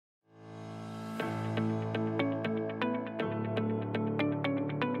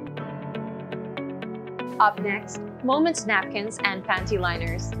Up next, Moments napkins and panty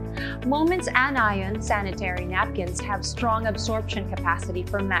liners. Moments Anion sanitary napkins have strong absorption capacity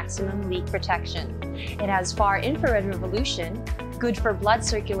for maximum leak protection. It has far infrared revolution, good for blood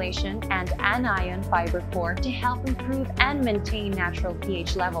circulation, and anion fiber core to help improve and maintain natural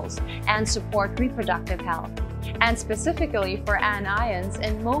pH levels and support reproductive health. And specifically for anions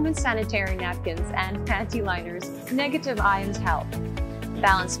in Moments sanitary napkins and panty liners, negative ions help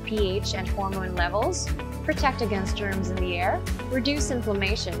balance pH and hormone levels, protect against germs in the air, reduce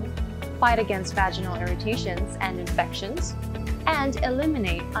inflammation, fight against vaginal irritations and infections, and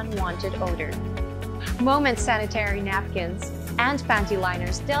eliminate unwanted odor. Moments sanitary napkins and panty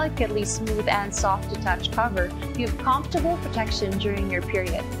liners delicately smooth and soft to touch cover give comfortable protection during your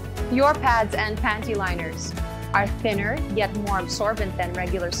period. Your pads and panty liners are thinner yet more absorbent than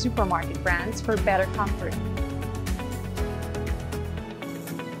regular supermarket brands for better comfort.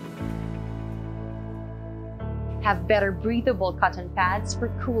 Have better breathable cotton pads for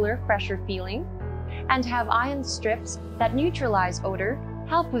cooler, fresher feeling, and have iron strips that neutralize odor,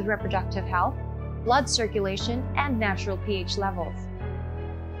 help with reproductive health, blood circulation, and natural pH levels.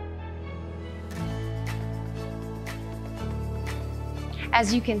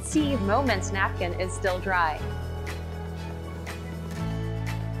 As you can see, Moments napkin is still dry,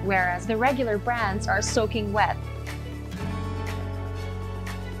 whereas the regular brands are soaking wet.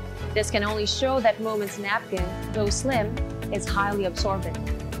 This can only show that Moments napkin, though slim, is highly absorbent.